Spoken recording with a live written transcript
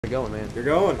Going, man. You're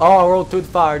going. Oh, I rolled through the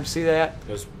fire. Did you see that?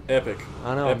 It was epic.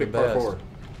 I know. Epic the best. parkour.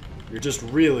 You're just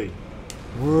really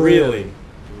That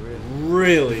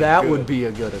good. would be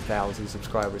a good 1,000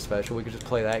 subscriber special. We could just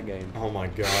play that game. Oh my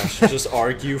gosh. Just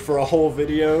argue for a whole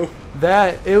video.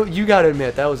 You gotta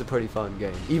admit, that was a pretty fun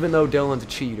game. Even though Dylan's a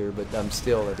cheater, but I'm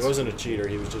still... It wasn't a cheater.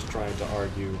 He was just trying to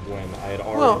argue when I had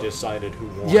already decided who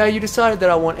won. Yeah, you decided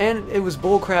that I won, and it was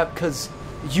bullcrap because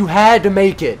you had to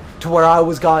make it to where I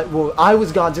was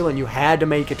Godzilla, and you had to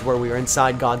make it to where we were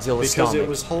inside Godzilla's stomach. Because it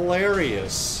was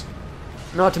hilarious.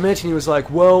 Not to mention, he was like,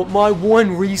 well, my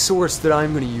one resource that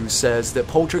I'm going to use says that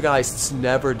poltergeists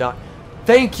never die.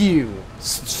 Thank you,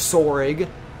 Sorig. I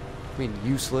mean,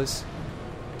 useless.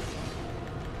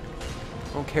 I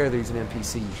don't care that he's an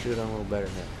NPC. You should have done a little better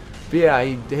than that. But yeah,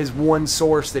 his one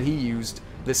source that he used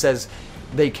that says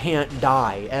they can't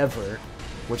die ever,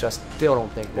 which I still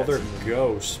don't think that's... Well, they're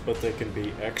ghosts, but they can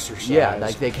be exorcised. Yeah,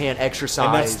 like they can't exercise.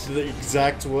 And that's the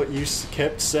exact what you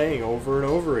kept saying over and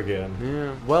over again.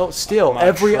 Yeah. Well, still, My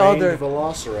every trained other...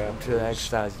 Velociraptor. To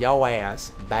exercise your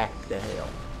ass back to hell.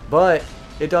 But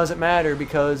it doesn't matter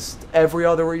because every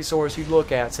other resource you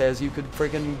look at says you could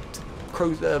freaking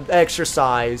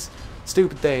exercise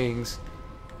stupid things.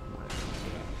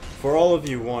 For all of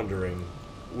you wondering,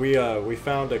 we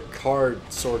found a card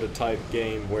sort of type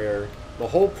game where the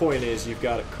whole point is you've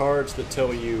got cards that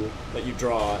tell you that you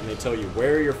draw, and they tell you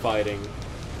where you're fighting,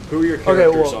 who your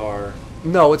characters are.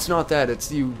 No, it's not that.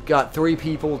 It's you got 3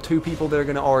 people, 2 people that are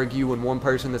going to argue, and 1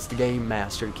 person that's the game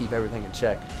master to keep everything in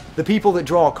check. The people that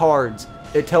draw cards,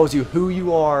 it tells you who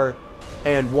you are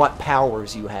and what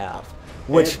powers you have.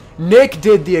 Which Nick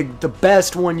did the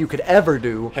best one you could ever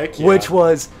do, Heck yeah. which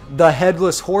was the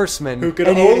Headless Horseman. Who could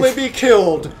only be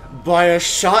killed by a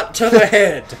shot to the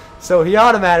head. So he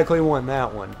automatically won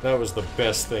that one. That was the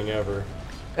best thing ever.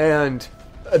 And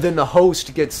then the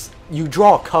host gets... You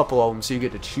draw a couple of them, so you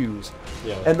get to choose.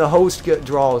 Yeah. And the host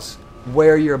draws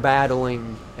where you're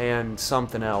battling and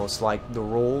something else, like the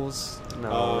rules.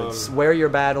 No, it's where you're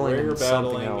battling and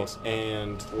something else.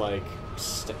 And, like,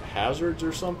 hazards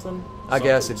or something? I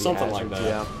guess it'd be something hazards, like that.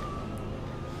 yeah.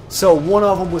 So one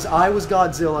of them was I was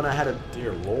Godzilla, and I had a...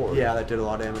 Dear Lord. Yeah, that did a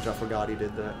lot of damage. I forgot he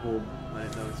did that. Well, I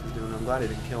didn't notice he was doing that. I'm glad he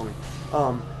didn't kill me.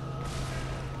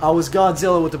 I was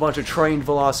Godzilla with a bunch of trained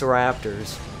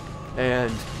velociraptors,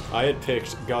 and... I had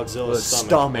picked Godzilla's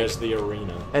stomach as the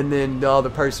arena. And then the other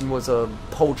person was a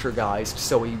poltergeist,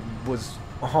 so he was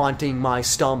haunting my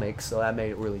stomach, so that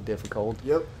made it really difficult.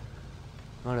 Yep.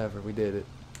 Whatever, we did it.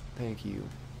 Thank you.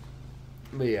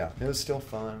 But yeah, it was still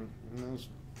fun. It was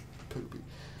poopy.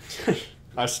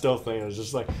 I still think it was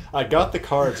just like... I got the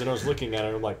cards and I was looking at it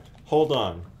and I'm like, hold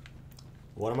on.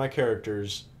 One of my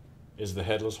characters is the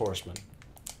Headless Horseman.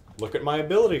 Look at my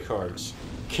ability cards.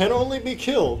 Can only be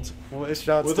killed with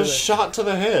a shot to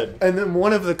the head. And then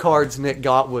one of the cards Nick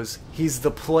got was, he's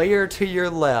the player to your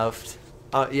left.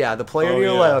 Yeah, the player to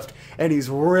your left. And he's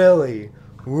really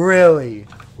good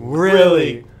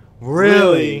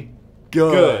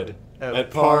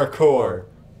at parkour.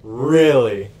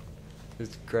 Really.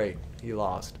 It's great. He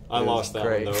lost. I lost that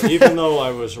one, though. Even though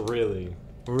I was really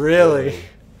good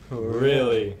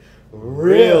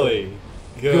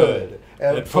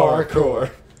at parkour.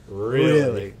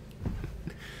 Really.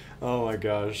 Oh my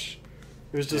gosh.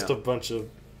 It was just a bunch of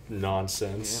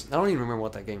nonsense. Yeah. I don't even remember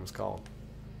what that game was called.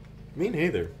 Me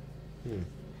neither.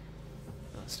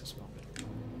 That's just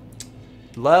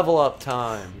level up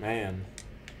time. Man.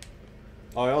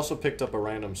 Oh, I also picked up a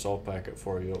random soul packet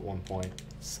for you at one point.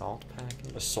 Salt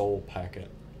packet? A soul packet.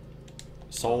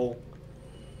 Soul.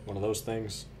 One of those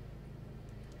things.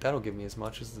 That'll give me as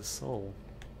much as the soul.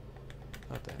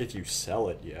 If you sell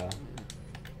it, yeah.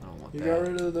 I don't want You that. got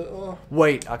rid of the...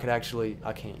 Wait, I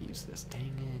can't use this. Dang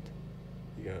it.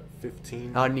 You got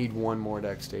 15. I need 1 more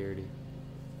dexterity.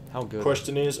 How good?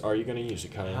 Question is, are you going to use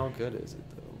it, Kyle? How good is it,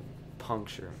 though?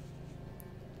 Puncture.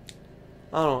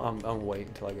 I don't... I'm waiting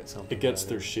until I get something. It gets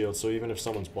through shield, so even if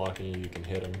someone's blocking you, you can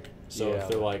hit them. So if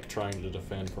they're, like, trying to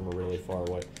defend from a really far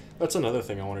away. That's another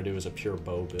thing I want to do is a pure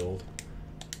bow build.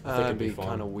 I think it'd be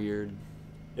kind of weird.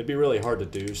 It'd be really hard to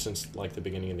do since, like, the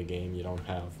beginning of the game, you don't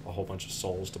have a whole bunch of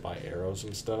souls to buy arrows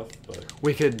and stuff. But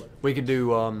we could do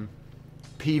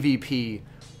PvP.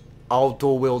 I'll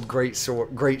dual wield great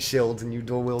shields, and you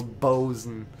dual wield bows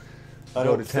and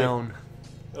go to town.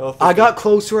 I got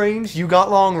close range. You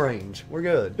got long range. We're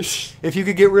good. If you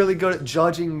could get really good at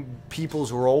judging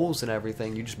people's roles and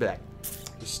everything, you just be like,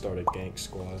 just start a gank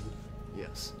squad.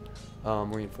 Yes.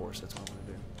 Reinforce. That's what I want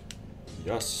to do.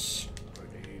 Yes.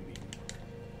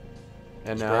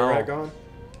 And is now, gone?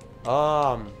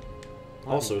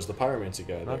 Also, is the pyromancy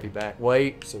guy there? Might be back.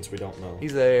 Wait. Since we don't know.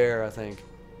 He's there, I think.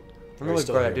 I'm gonna look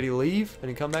still Brad. here. Did he leave? Did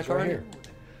he come back He's right already? here.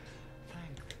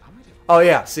 Oh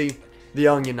yeah, see? The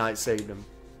Onion Knight saved him.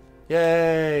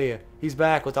 Yay! He's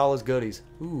back with all his goodies.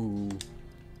 Ooh.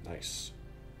 Nice.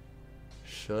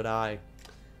 Should I?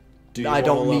 Do you I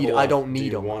don't wanna need. level I up? don't Do need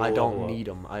you them. wanna I don't level up? need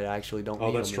them. I actually don't Oh,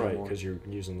 need them that's right, anymore. because you're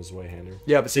using this Wayhander.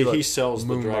 Yeah, but see, he look, sells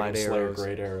the Moonlight Dragon Slayer arrows.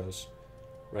 Great Arrows.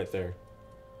 Right there.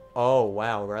 Oh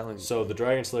wow, Rattling. So the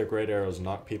Dragon Slayer Great Arrows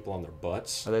knock people on their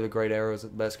butts. Are they the great arrows, the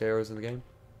best arrows in the game?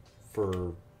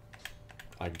 For,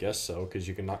 I guess so, because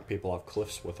you can knock people off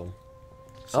cliffs with them.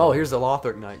 Oh, here's the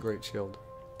Lothric Knight Great Shield.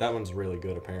 That one's really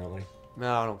good, apparently.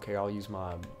 No, I don't care. I'll use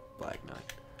my Black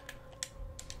Knight.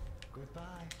 Goodbye.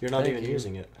 You're not Thank even you.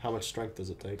 using it. How much strength does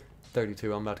it take?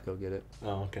 32. I'm about to go get it.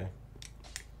 Oh, okay.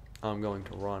 I'm going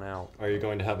to run out. Are you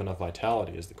going to have enough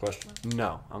vitality is the question.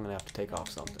 No, I'm gonna have to take off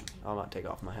something. I might take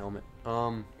off my helmet.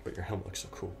 But your helmet looks so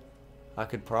cool. I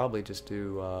could probably just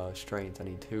do strength. I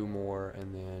need 2 more,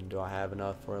 and then do I have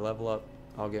enough for a level up?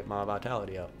 I'll get my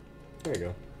vitality up. There you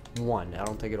go. 1. I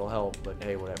don't think it'll help, but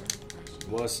hey, whatever.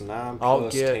 What's 9 I'll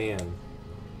plus get- 10?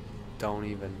 Don't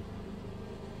even.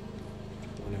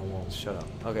 101. Shut up.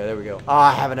 Okay, there we go.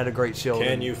 I haven't had a great shield.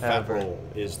 Can in you fat ever. roll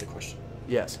is the question.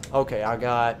 Yes. Okay, I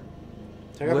got.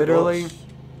 Take out the Literally, gloves.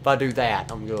 if I do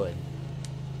that, I'm good.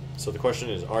 So the question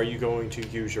is, are you going to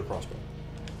use your crossbow?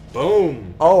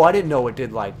 Boom! Oh, I didn't know it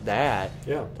did like that.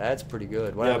 Yeah. That's pretty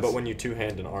good. What Yeah, happens- but when you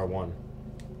two-hand an R1.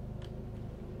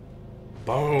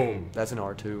 Boom! That's an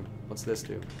R2. What's this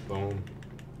do? Boom.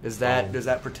 Is that Boom. does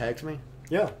that protect me?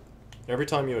 Yeah. Every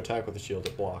time you attack with a shield,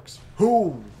 it blocks.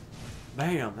 Ooh,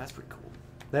 bam! That's pretty cool.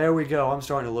 There we go. I'm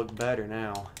starting to look better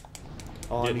now.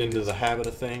 All I Getting need into is- the habit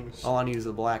of things. All I need is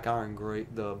the black iron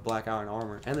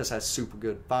armor, and this has super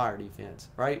good fire defense,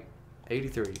 right?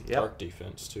 83. Yep. Dark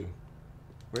defense, too.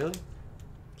 Really?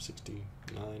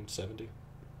 69, 70.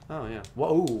 Oh yeah.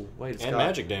 Whoa! Wait. It's And got-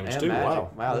 magic damage, and too. magic.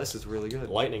 Wow. Wow, this is really good.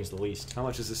 Lightning's the least. How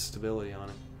much is this stability on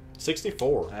it?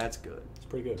 64. That's good. It's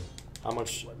pretty good. How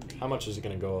much is it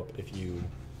going to go up if you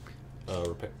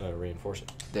reinforce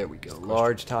it? There we go.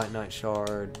 Large Titanite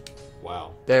shard.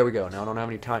 Wow. There we go. Now I don't have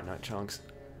any Titanite chunks,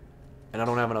 and I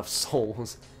don't have enough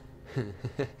souls.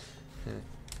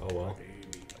 Oh, well.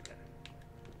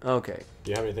 Okay.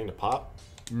 Do you have anything to pop?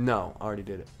 No, I already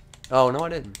did it. Oh no, I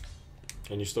didn't.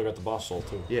 And you still got the boss soul,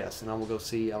 too. Yes, and I will go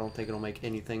see. I don't think it'll make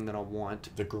anything that I want.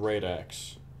 The Great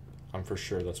Axe. I'm for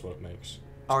sure that's what it makes.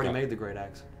 I already got- made the great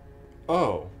axe.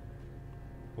 Oh.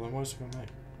 Well, then what is it going to make?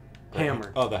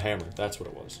 Hammer. Oh, the hammer. That's what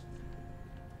it was.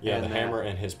 Yeah, And the that- hammer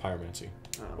and his pyromancy.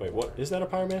 Oh. Wait, what? Is that a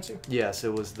pyromancy? Yes,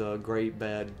 it was the great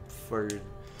bad for.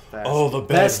 Oh, the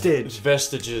vestige.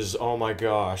 Vestiges. Oh my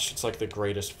gosh. It's like the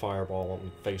greatest fireball on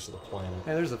the face of the planet.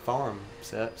 Hey, there's a farm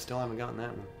set. Still haven't gotten that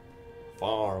one.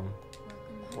 Farm.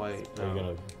 Wait, Are you no. gonna...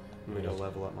 I'm gonna go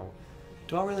level up my.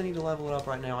 Do I really need to level it up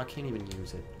right now? I can't even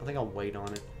use it. I think I'll wait on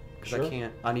it because Sure. I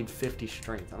can't. I need 50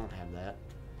 strength. I don't have that.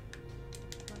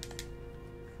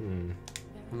 Hmm.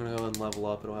 I'm gonna go ahead and level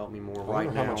up. It'll help me more I right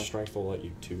wonder how now. much strength will let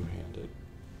you two-hand it.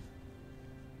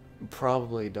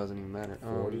 Probably doesn't even matter.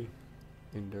 40?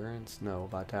 Endurance? No,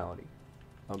 vitality.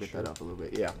 I'll get Sure. that up a little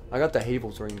bit. Yeah, I got the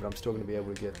Havel's ring, but I'm still gonna be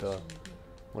able to get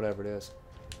whatever it is.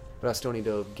 But I still need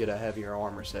to get a heavier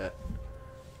armor set.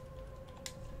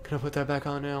 Can I put that back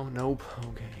on now? Nope.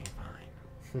 Okay,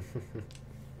 fine.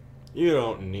 You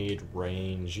don't need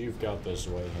range. You've got this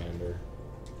Wayhander.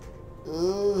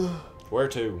 Where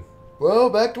to? Well,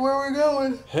 back to where we're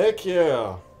going. Heck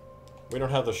yeah! We don't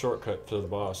have the shortcut to the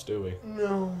boss, do we?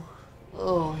 No.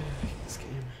 Oh, I hate this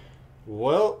game.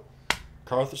 Well,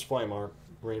 Carthus Flame Arc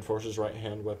reinforces right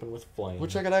hand weapon with flame.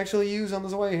 Which I could actually use on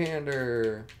this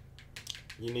Wayhander.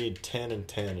 You need 10 and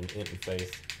 10 in int and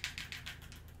faith.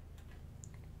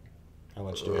 How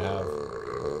much do you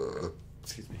have?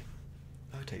 Excuse me.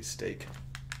 I would taste steak.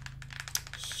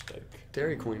 Steak.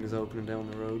 Dairy Queen is opening down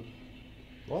the road.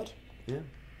 What? Yeah,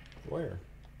 Where?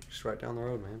 just right down the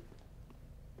road, man.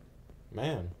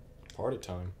 Man, party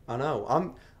time. I know.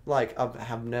 I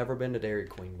have never been to Dairy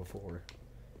Queen before,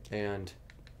 and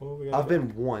Well, we gotta I've go.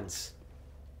 been once,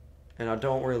 and I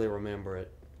don't really remember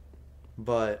it,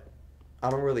 but I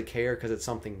don't really care because it's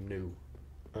something new.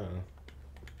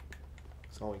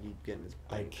 So all we keep getting is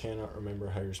I banks. cannot remember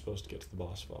how you're supposed to get to the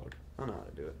boss fog. I know how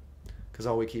to do it, because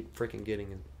all we keep freaking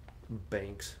getting is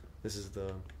banks. This is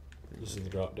the. This is the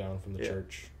drop down from the Yeah.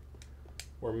 church.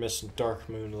 Where Miss Dark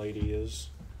Moon Lady is.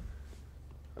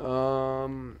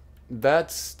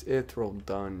 That's Ithral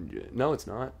Dungeon. No, it's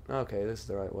not. Okay, this is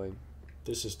the right way.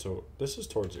 This is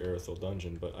towards Erithal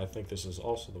Dungeon, but I think this is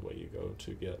also the way you go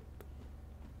to get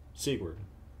Sigurd.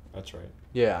 That's right.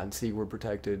 Yeah, and see, we're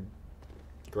protected.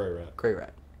 Grey Rat. Grey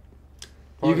Rat.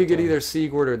 You could get either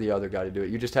Sigurd or the other guy to do it.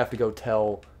 You just have to go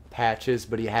tell Patches,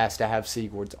 but he has to have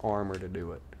Sigurd's armor to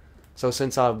do it. So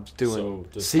since I'm doing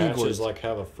does Sigurd's... Patches, like,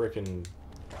 have a frickin'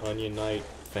 Onion Knight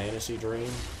fantasy dream?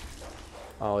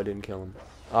 Oh, it didn't kill him.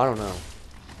 I don't know.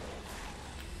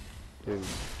 Dude.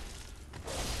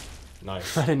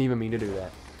 Nice. I didn't even mean to do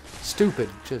that. Stupid.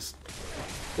 Just...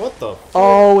 What the fuck?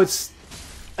 Oh, it's...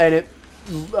 And it...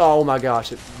 Oh my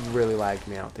gosh, it really lagged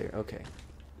me out there. Okay.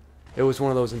 It was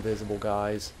one of those invisible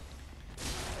guys.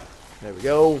 There we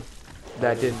go.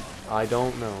 That didn't... I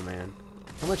don't know, man.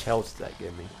 How much health did that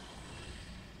give me?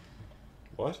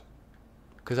 What?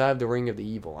 Because I have the Ring of the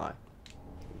Evil Eye.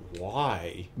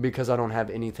 Why? Because I don't have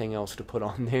anything else to put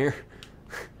on there.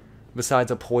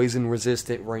 Besides a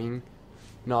poison-resistant ring.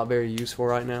 Not very useful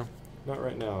right now. Not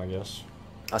right now, I guess.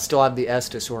 I still have the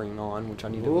Estus ring on, which I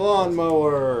need to...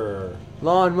 Lawnmower!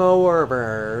 Lawnmower!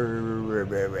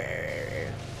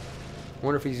 I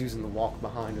wonder if he's using the walk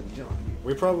behind or the jump.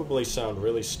 We probably sound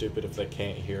really stupid if they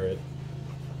can't hear it.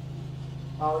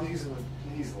 Oh, he's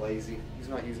lazy. He's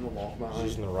not using the walk behind.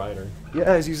 He's using the rider.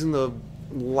 Yeah, he's using the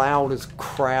loudest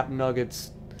crap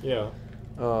nuggets. Yeah.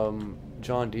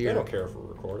 John Deere. They don't care if we're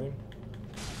recording.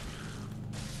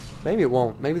 Maybe it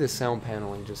won't. Maybe the sound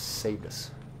paneling just saved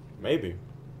us. Maybe.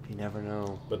 You never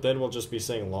know. But then we'll just be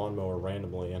saying lawnmower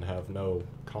randomly and have no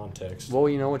context. Well,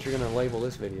 you know what you're going to label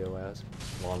this video as?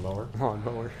 Lawnmower.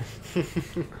 Lawnmower.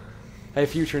 Hey,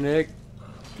 Future Nick.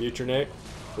 Future Nick.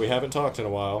 We haven't talked in a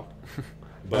while.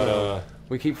 But,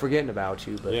 we keep forgetting about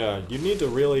you, but... Yeah, you need to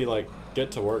really, like,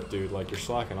 get to work, dude. Like, you're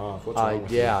slacking off. What's wrong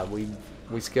with yeah, you?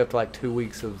 we skipped like 2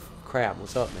 weeks of crap.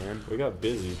 What's up, man? We got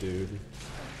busy, dude.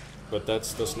 But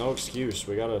that's no excuse.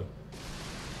 We gotta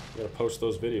post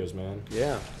those videos, man.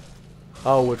 Yeah.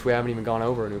 Oh, which we haven't even gone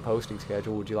over a new posting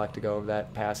schedule. Would you like to go over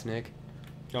that past Nick?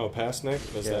 Oh, past Nick?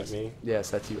 Is that me? Yes,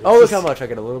 that's you. Oh, look how much I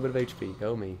get. A little bit of HP.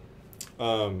 Go me.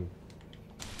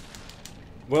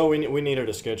 Well, we needed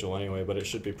a schedule anyway, but it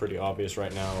should be pretty obvious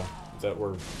right now that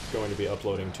we're going to be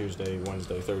uploading Tuesday,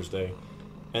 Wednesday, Thursday.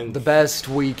 And the best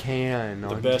we can.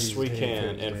 The best we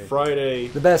can. And Friday...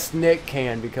 The best Nick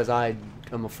can, because I'm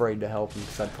afraid to help him,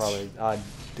 because I'd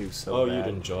do so bad. Oh, you'd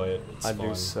enjoy it. I'd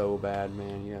do so bad,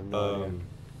 man. You have no idea.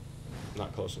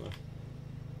 Not close enough.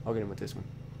 I'll get him with this one.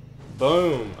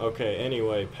 Boom! Okay,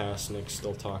 anyway, past Nick's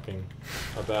still talking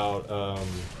about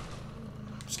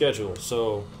schedule.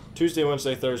 So, Tuesday,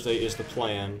 Wednesday, Thursday is the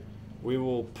plan. We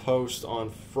will post on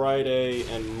Friday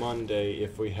and Monday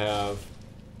if we have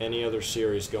any other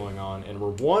series going on. And we're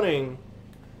wanting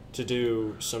to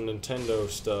do some Nintendo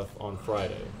stuff on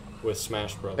Friday with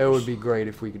Smash Brothers. It would be great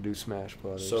if we could do Smash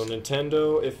Brothers. So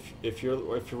Nintendo, if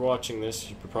you're watching this,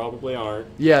 you probably aren't.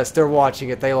 Yes, they're watching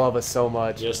it. They love us so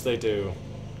much. Yes, they do,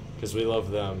 because we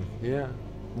love them. Yeah.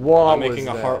 I'm making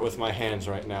a heart with my hands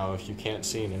right now. If you can't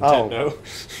see Nintendo.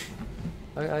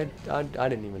 Oh. I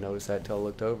didn't even notice that until I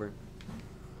looked over.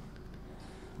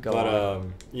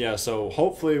 Yeah. So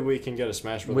hopefully we can get a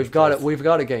Smash Brothers. We've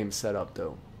got a game set up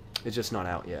though. It's just not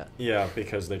out yet. Yeah,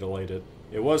 because they delayed it.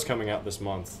 It was coming out this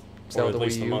month. Or at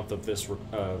least the month of this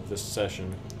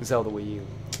session. Zelda Wii U.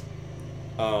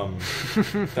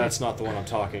 That's not the one I'm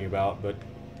talking about, but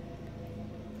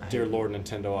dear Lord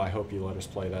Nintendo, I hope you let us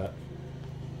play that.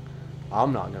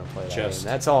 I'm not gonna play that game.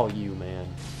 That's all you,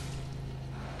 man.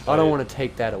 I don't want to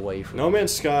take that away from you. No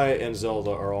Man's Sky and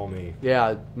Zelda are all me.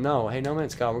 Yeah, no. Hey, No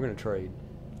Man's Sky, we're gonna trade.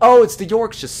 Oh, it's the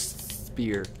Yorkshire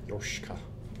spear. Yorkshire.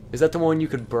 Is that the one you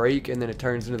could break and then it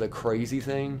turns into the crazy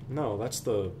thing? No, that's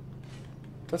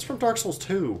from Dark Souls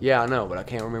 2. Yeah, I know, but I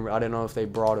can't remember. I didn't know if they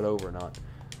brought it over or not.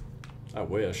 I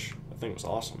wish. I think it was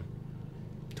awesome.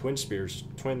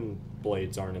 Twin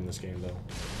blades aren't in this game though.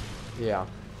 Yeah,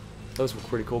 those were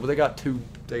pretty cool. But they got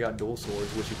dual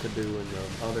swords, which you could do in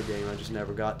the other game. I just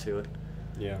never got to it.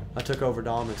 Yeah. I took over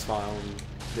Dominic's file and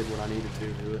did what I needed to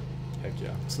do it. Heck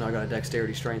yeah. So now I got a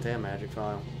dexterity, strength, and magic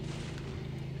file.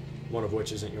 One of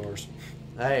which isn't yours.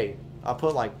 Hey, I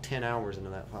put like 10 hours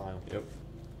into that file. Yep.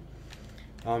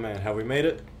 Oh man, have we made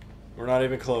it? We're not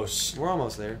even close. We're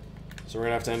almost there. So we're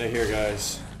gonna have to end it here,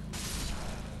 guys.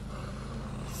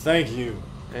 Thank you.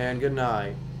 And good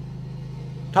night.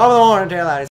 Top of the morning, tail